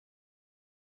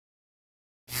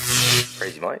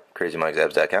Crazy Mike,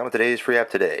 CrazyMikesapps.com, with today's free app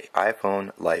today,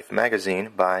 iPhone Life Magazine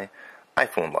by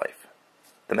iPhone Life,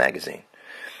 the magazine.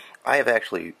 I have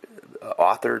actually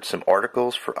authored some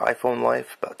articles for iPhone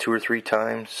Life about 2 or 3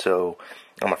 times, so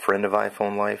I'm a friend of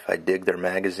iPhone Life. I dig their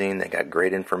magazine. They got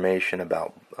great information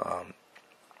about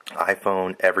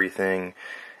iPhone, everything,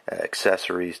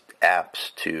 accessories,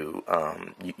 apps, to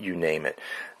you name it.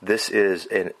 This is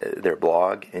their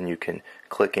blog, and you can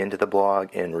click into the blog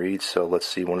and read. So let's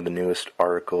see, one of the newest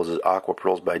articles is Aqua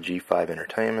Pearls by G5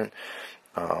 Entertainment,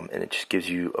 and it just gives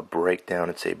you a breakdown.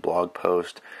 It's a blog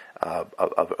post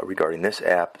regarding this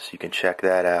app, so you can check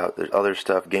that out. There's other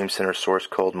stuff, Game Center source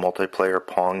code, multiplayer,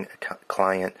 Pong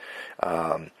client.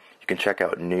 You can check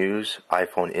out news,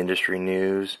 iPhone industry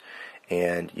news,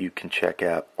 and you can check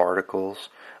out articles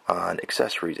on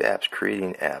accessories, apps,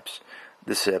 creating apps.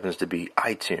 This happens to be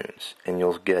iTunes, and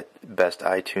you'll get best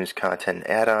iTunes content and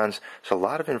add-ons. So a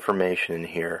lot of information in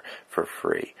here for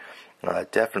free.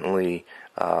 Definitely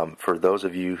for those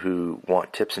of you who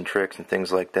want tips and tricks and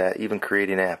things like that, even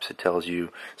creating apps, it tells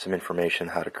you some information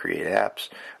on how to create apps.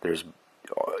 There's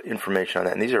information on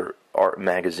that, and these are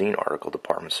magazine article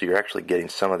departments, so you're actually getting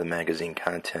some of the magazine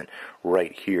content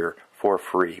right here for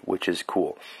free, which is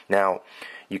cool. Now,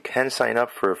 you can sign up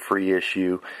for a free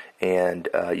issue, and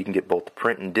you can get both the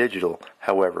print and digital.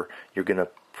 However, you're going to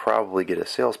probably get a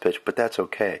sales pitch, but that's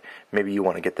okay. Maybe you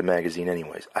want to get the magazine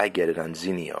anyways. I get it on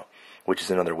Zenio, which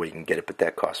is another way you can get it, but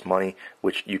that costs money,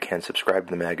 which you can subscribe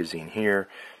to the magazine here.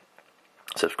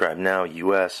 Subscribe now,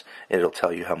 US, and it'll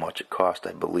tell you how much it costs,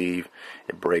 I believe.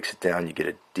 It breaks it down. You get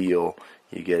a deal.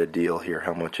 You get a deal here.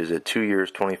 How much is it? 2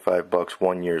 years, $25.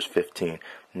 1 year is $15.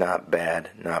 Not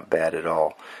bad. Not bad at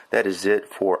all. That is it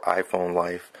for iPhone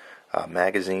Life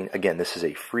magazine. Again, this is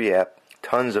a free app.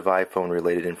 Tons of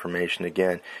iPhone-related information.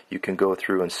 Again, you can go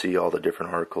through and see all the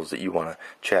different articles that you want to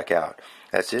check out.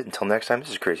 That's it. Until next time, this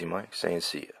is Crazy Mike saying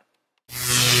see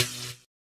ya.